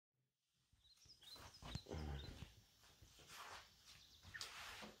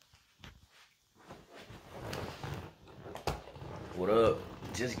up?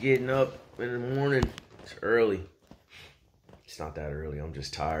 Just getting up in the morning. It's early. It's not that early. I'm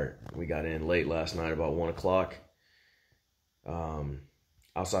just tired. We got in late last night, about 1 o'clock.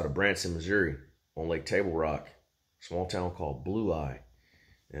 Outside of Branson, Missouri, on Lake Table Rock, small town called Blue Eye,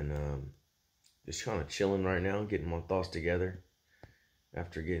 and just kind of chilling right now, getting my thoughts together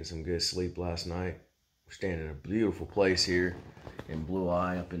after getting some good sleep last night. We're staying in a beautiful place here in Blue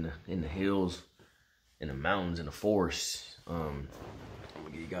Eye, up in the hills, in the mountains, in the forests. I'm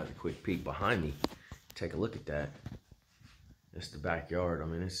gonna give you guys a quick peek behind me. Take a look at that. That's the backyard. I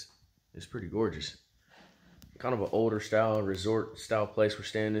mean, it's pretty gorgeous. Kind of an older style, resort style place we're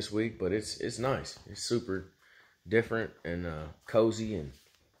staying this week, but it's nice. It's super different and cozy, and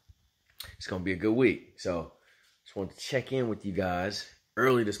it's gonna be a good week. So just wanted to check in with you guys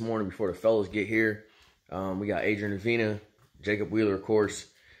early this morning before the fellows get here. We got Adrian Avina, Jacob Wheeler, of course,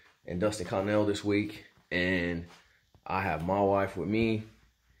 and Dustin Connell this week, and I have my wife with me.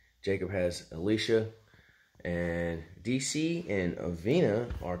 Jacob has Alicia, and DC and Avina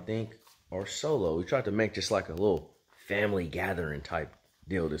are solo. We tried to make just like a little family gathering type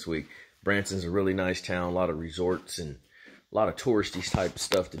deal this week. Branson's a really nice town, a lot of resorts and a lot of touristy type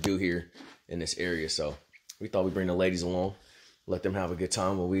stuff to do here in this area. So we thought we'd bring the ladies along, let them have a good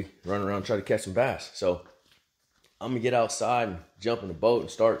time while we run around and try to catch some bass. So I'm gonna get outside and jump in the boat and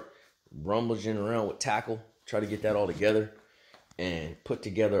start rummaging around with tackle, try to get that all together and put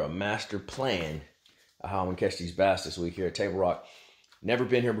together a master plan of how I'm gonna catch these bass this week here at Table Rock. Never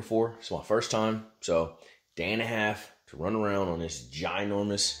been here before. It's my first time. So day and a half to run around on this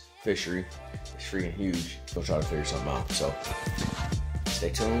ginormous fishery. It's freaking huge. Go try to figure something out. So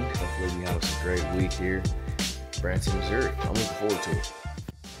stay tuned. Hopefully we have a great week here in Branson, Missouri. I'm looking forward to it.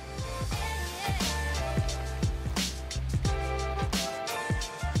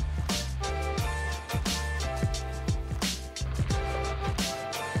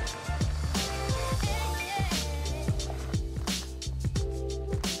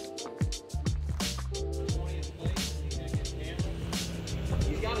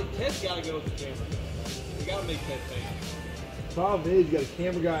 Ted's got to go with the camera guy. We got to make Ted famous. Problem is, you got a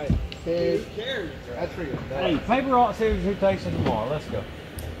camera guy, Ted. Who cares? That's freaking Hey, bad. paper rock scissors, who takes it tomorrow? Let's go.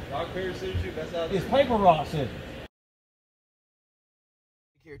 Rock, paper, scissors, shoot. That's how It's paper rock scissors.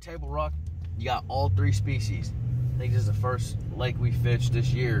 Here at Table Rock, you got all three species. I think this is the first lake we fished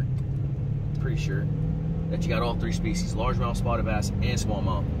this year, pretty sure, that you got all three species, largemouth, spotted bass, and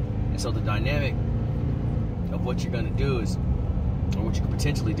smallmouth. And so the dynamic of what you're gonna do is, or what you could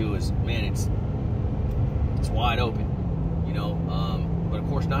potentially do is, man, it's wide open, you know. But of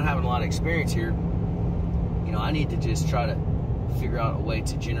course, not having a lot of experience here, you know, I need to just try to figure out a way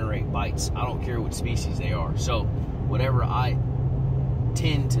to generate bites. I don't care what species they are. So whatever I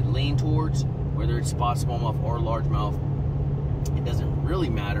tend to lean towards, whether it's spot, smallmouth, or largemouth, it doesn't really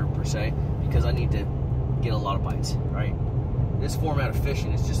matter per se, because I need to get a lot of bites, right? This format of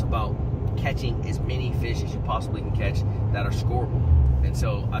fishing is just about catching as many fish as you possibly can catch that are scoreable. And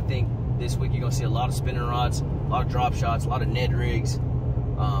so I think this week you're gonna see a lot of spinning rods, a lot of drop shots, a lot of Ned rigs,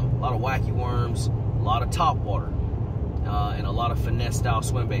 a lot of wacky worms, a lot of top water, and a lot of finesse style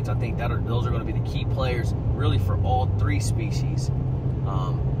swim baits. I think those are gonna be the key players really for all three species.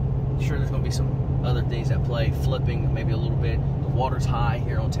 Sure, there's gonna be some other things at play, flipping maybe a little bit. The water's high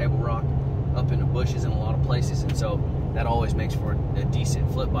here on Table Rock, up in the bushes in a lot of places, and so that always makes for a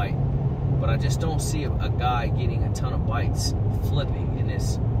decent flip bite. But I just don't see a guy getting a ton of bites flipping in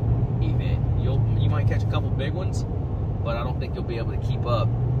this event. You might catch a couple big ones, but I don't think you'll be able to keep up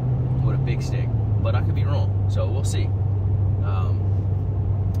with a big stick. But I could be wrong, so we'll see.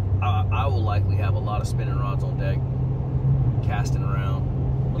 I will likely have a lot of spinning rods on deck, casting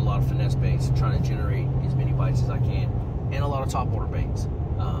around with a lot of finesse baits, trying to generate as many bites as I can, and a lot of topwater baits.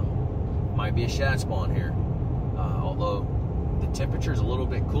 Might be a shad spawn here, although the temperature is a little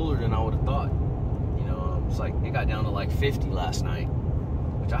bit cooler than I would have thought. You know, it's like it got down to like 50 last night,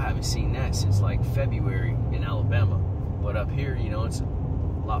 which I haven't seen that since like February in Alabama. But up here, you know, it's a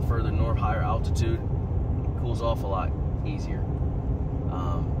lot further north, higher altitude, it cools off a lot easier.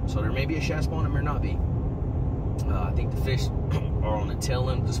 So there may be a shad spawn, there may not be. I think the fish are on the tail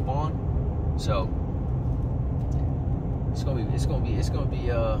end of the spawn, so it's gonna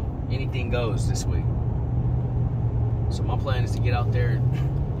be anything goes this week. So my plan is to get out there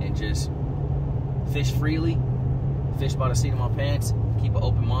and just fish freely, fish by the seat of my pants, keep an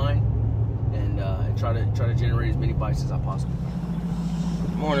open mind, and try to generate as many bites as I possibly can.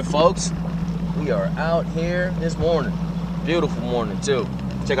 Good morning, folks. We are out here this morning. Beautiful morning too.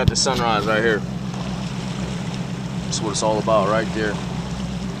 Check out the sunrise right here. That's what it's all about right there.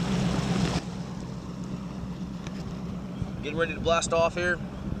 getting ready to blast off here.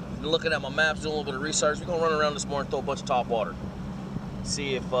 Been looking at my maps, doing a little bit of research. We're gonna run around this morning, throw a bunch of top water.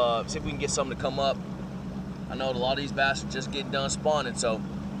 See if we can get something to come up. I know a lot of these bass are just getting done spawning, so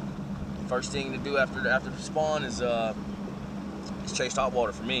first thing to do after the spawn is chase top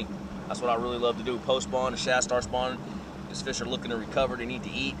water for me. That's what I really love to do. Post spawn, the shad start spawning. These fish are looking to recover, they need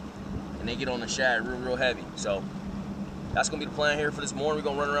to eat, and they get on the shad real heavy. So that's gonna be the plan here for this morning. We're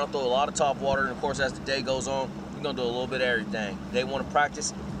gonna run around, throw a lot of top water, and of course as the day goes on, we're gonna do a little bit of everything. They want to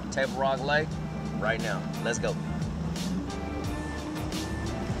practice Table Rock Lake right now. Let's go.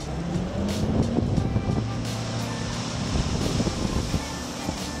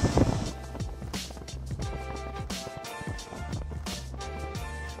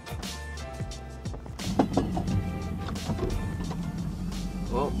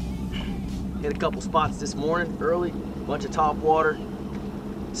 Well, hit a couple spots this morning early, bunch of top water.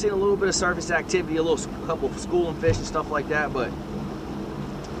 Seen a little bit of surface activity, couple of schooling fish and stuff like that, but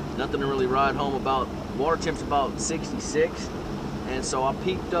nothing to really ride home about. Water temp's about 66, and so I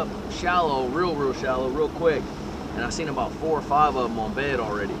peeked up shallow, real shallow, real quick, and I seen about 4 or 5 of them on bed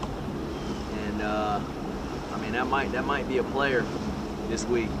already. And I mean, that might be a player this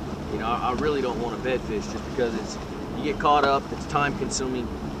week. You know, I really don't want to bed fish just because you get caught up, it's time consuming,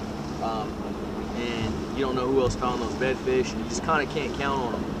 and you don't know who else found those bed fish, and you just kind of can't count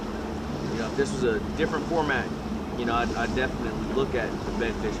on them. You know, if this was a different format, you know, I'd definitely look at the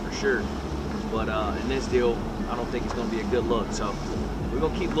bed fish for sure. But in this deal, I don't think it's going to be a good look. So we're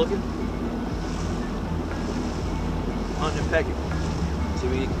going to keep looking, hunting and pecking, see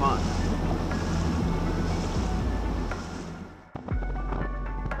what we can find.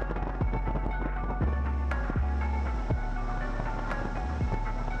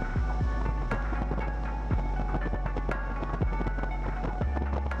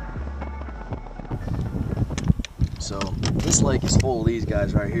 So this lake is full of these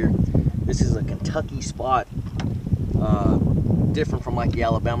guys right here. This is a Kentucky spot, different from like the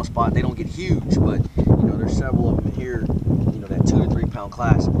Alabama spot. They don't get huge, but you know, there's several of them in here, you know, that 2 to 3 pound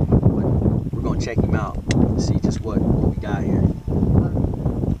class. But we're gonna check them out and see just what we got here.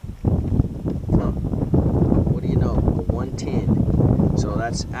 What do you know? A 110. So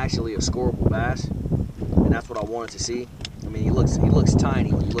that's actually a scoreable bass, and that's what I wanted to see. I mean, he looks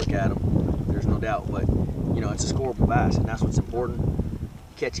tiny when you look at him. There's no doubt, but you know, it's a scoreable bass, and that's what's important.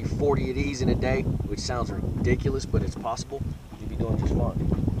 Catch you 40 of these in a day, which sounds ridiculous, but it's possible. You'll be doing just fine.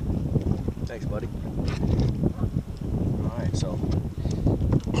 Thanks, buddy. All right, so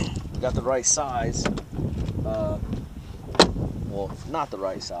we got the right size. Well, not the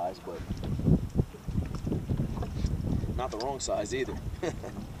right size, but not the wrong size either.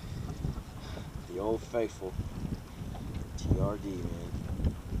 The old faithful TRD, man.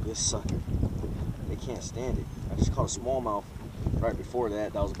 This sucker. They can't stand it. I just caught a smallmouth right before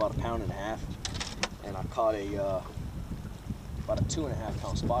that. That was about 1.5 pounds, and I caught about a 2.5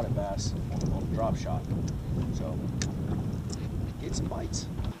 pound spotted bass on a drop shot. So get some bites.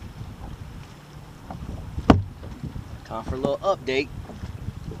 Time for a little update.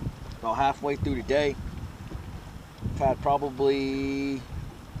 About halfway through the day, I've had probably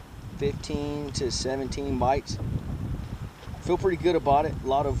 15 to 17 bites. Feel pretty good about it. A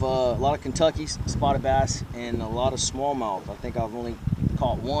lot of Kentucky spotted bass and a lot of smallmouth. I think I've only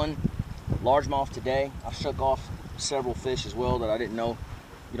caught 1 largemouth today. I shook off several fish as well that I didn't know.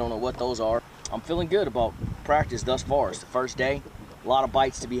 You don't know what those are. I'm feeling good about practice thus far. It's the first day. A lot of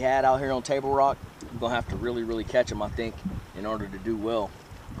bites to be had out here on Table Rock. I'm gonna have to really catch them, I think, in order to do well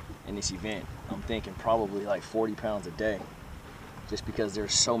in this event. I'm thinking probably like 40 pounds a day, just because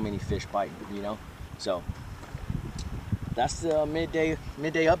there's so many fish biting, you know. So that's the midday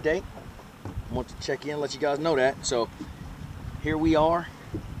update. I want to check in, let you guys know that. So here we are,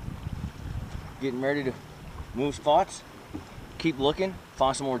 getting ready to move spots. Keep looking,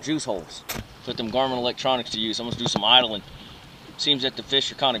 find some more juice holes. Put them Garmin electronics to use. I'm gonna do some idling. Seems that the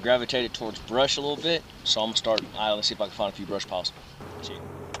fish are kind of gravitated towards brush a little bit, so I'm gonna start idling, see if I can find a few brush piles. See.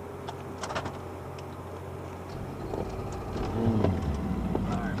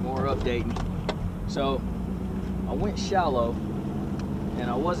 Alright, more updating. So I went shallow, and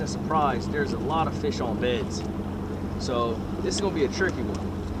I wasn't surprised. There's a lot of fish on beds. So this is gonna be a tricky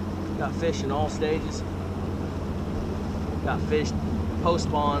one. Got fish in all stages. Got fish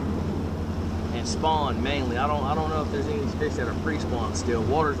post-spawn and spawn mainly. I don't know if there's any fish that are pre-spawn still.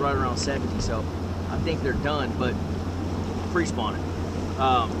 Water's right around 70, so I think they're done, but pre-spawning.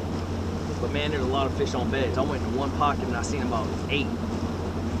 But man, there's a lot of fish on beds. I went in one pocket and I seen about 8.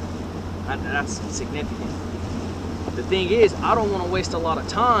 That's significant. The thing is, I don't want to waste a lot of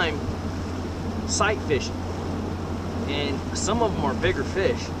time sight fishing and some of them are bigger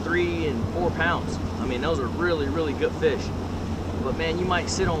fish, 3 and 4 pounds. I mean, those are really, really good fish. But man, you might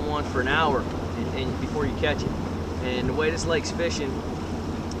sit on one for an hour and before you catch it. And the way this lake's fishing,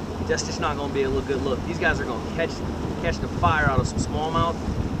 that's just not gonna be a good look. These guys are gonna catch the fire out of some smallmouth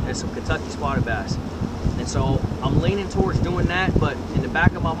and some Kentucky spotted bass. And so I'm leaning towards doing that, but in the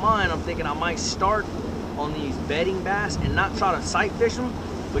back of my mind, I'm thinking I might start on these bedding bass and not try to sight fish them,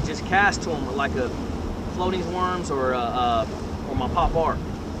 but just cast to them like a floating worms or my Pop Art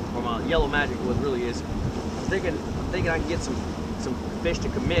or my Yellow Magic, what it really is. I'm thinking I can get some fish to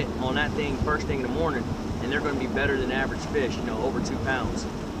commit on that thing first thing in the morning, and they're going to be better than average fish, you know, over 2 pounds.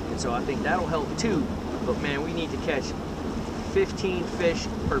 And so I think that'll help too. But man, we need to catch 15 fish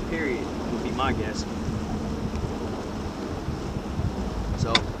per period would be my guess.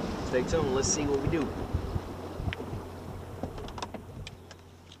 So stay tuned. Let's see what we do.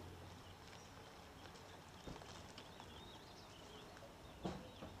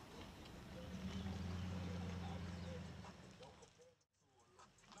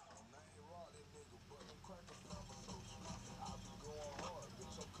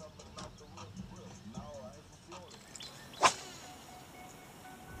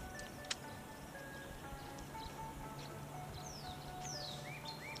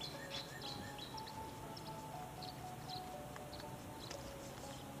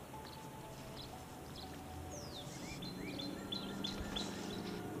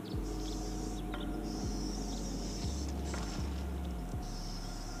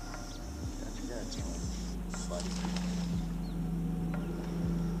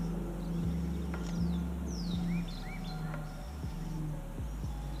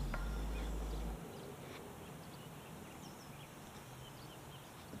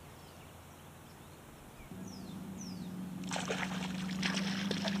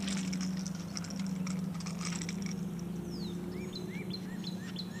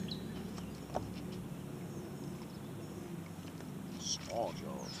 Small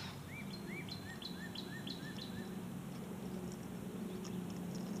jaws.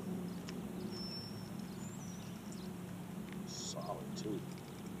 Solid too.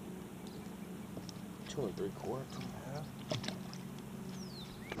 2 3/4, 2 1/2.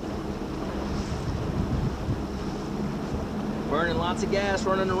 Burning lots of gas,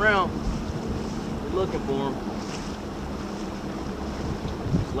 running around. We're looking for them.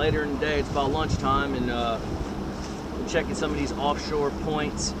 It's later in the day, it's about lunchtime, and I'm checking some of these offshore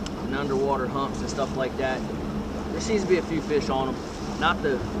points and underwater humps and stuff like that. There seems to be a few fish on them. Not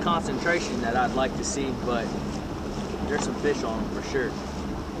the concentration that I'd like to see, but there's some fish on them for sure.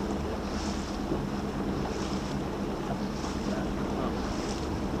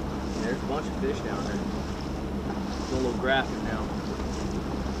 There's a bunch of fish down there. It's a little graphic now.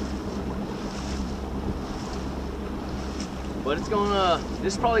 But it's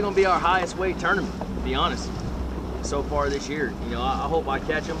this is probably gonna be our highest weight tournament, to be honest, so far this year. You know, I hope I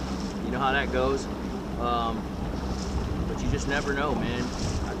catch them. You know how that goes. But you just never know, man.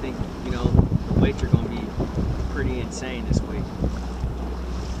 I think, you know, the weights are gonna be pretty insane this week.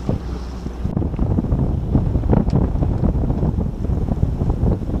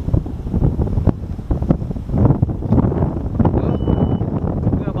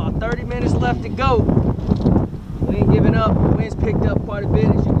 Left to go. We ain't giving up. The wind's picked up quite a bit,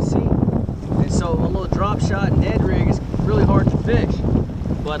 as you can see, and so a little drop shot Ned rig is really hard to fish.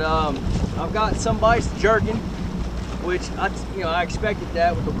 But I've got some bites jerking, which I expected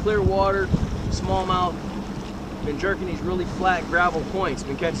that with the clear water, smallmouth. Been jerking these really flat gravel points.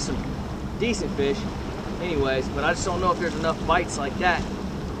 Been catching some decent fish, anyways. But I just don't know if there's enough bites like that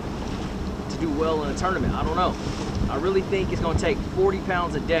to do well in a tournament. I don't know. I really think it's going to take 40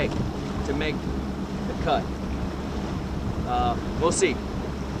 pounds a day to make the cut. We'll see.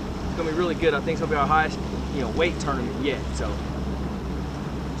 It's gonna be really good. I think it's gonna be our highest, weight tournament yet. So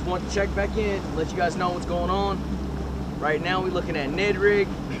just wanted to check back in, let you guys know what's going on. Right now we're looking at Ned rig,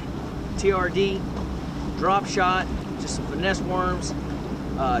 TRD, drop shot, just some finesse worms,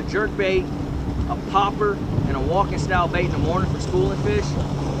 jerk bait, a popper, and a walking style bait in the morning for schooling fish.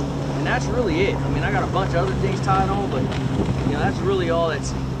 And that's really it. I mean, I got a bunch of other things tied on, but that's really all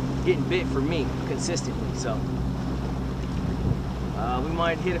that's getting bit for me consistently. So we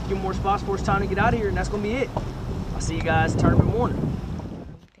might hit a few more spots before it's time to get out of here, and that's gonna be it. I'll see you guys tournament morning.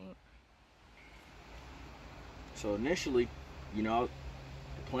 So initially, the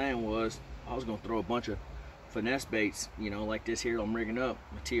plan was I was gonna throw a bunch of finesse baits, like this here I'm rigging up,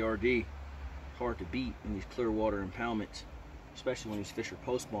 a TRD. Hard to beat in these clear water impoundments, especially when these fish are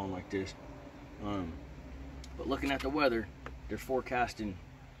post spawn like this. But looking at the weather, they're forecasting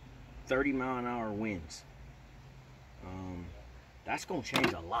 30-mile-an-hour winds. That's gonna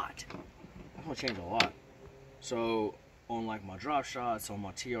change a lot. That's gonna change a lot. So on like my drop shots, on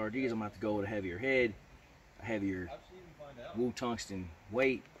my TRDs, I'm gonna have to go with a heavier head, a heavier Wu tungsten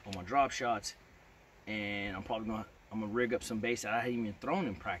weight on my drop shots, and I'm gonna rig up some baits that I hadn't even thrown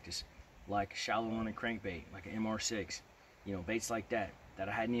in practice, like shallow running crankbait, like an MR6, you know, baits like that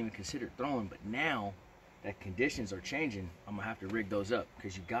I hadn't even considered throwing. But now that conditions are changing, I'm gonna have to rig those up,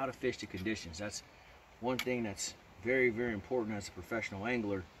 because you gotta fish the conditions. That's one thing that's very, very important as a professional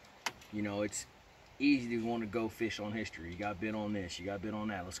angler. You know, it's easy to want to go fish on history. You got bit on this, you got bit on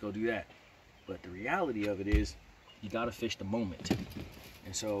that, let's go do that. But the reality of it is, you gotta fish the moment.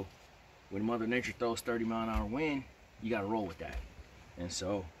 And so when Mother Nature throws 30-mile-an-hour wind, you gotta roll with that. And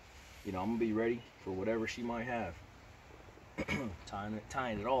so, you know, I'm gonna be ready for whatever she might have.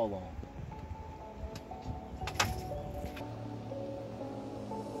 tying it all on.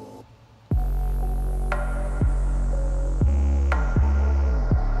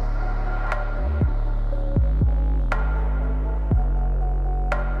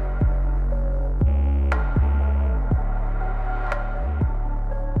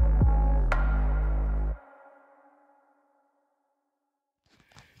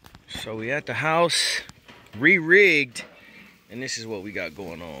 So we at the house, re-rigged, and this is what we got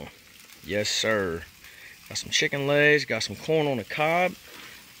going on. Yes, sir. Got some chicken legs, got some corn on the cob,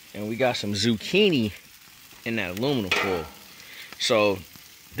 and we got some zucchini in that aluminum foil. So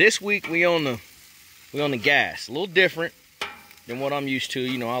this week we on the gas. A little different than what I'm used to.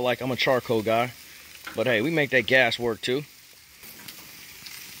 You know, I'm a charcoal guy, but hey, we make that gas work too.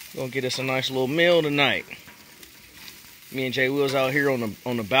 Gonna get us a nice little meal tonight. Me and Jay Will's out here on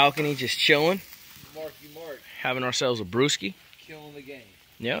the balcony, just chilling, having ourselves a brewski. Killing the game.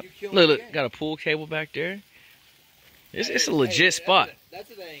 Yep. Look, got a pool table back there. It's a legit spot. That's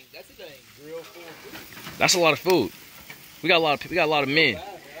a dang grill full of food. That's a lot of food. We got a lot of men.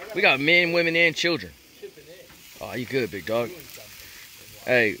 We got men, women, and children. Oh, you good, big dog?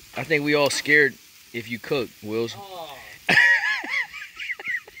 Hey, I think we all scared if you cook, Wills. Oh.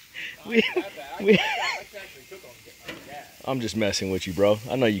 we, I'm just messing with you, bro.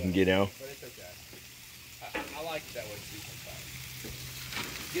 I know you can get down. But it's okay. I like it that way too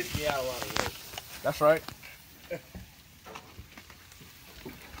sometimes. Gets me out a lot of work. That's right.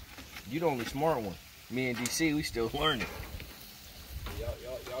 You the only smart one. Me and DC, we still learning. Y'all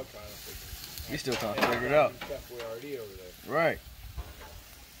trying to figure We still trying to figure it out. stuff we're already over there. Right.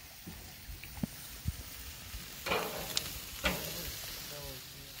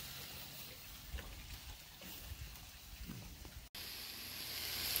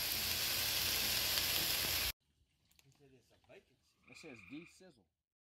 It says D sizzle.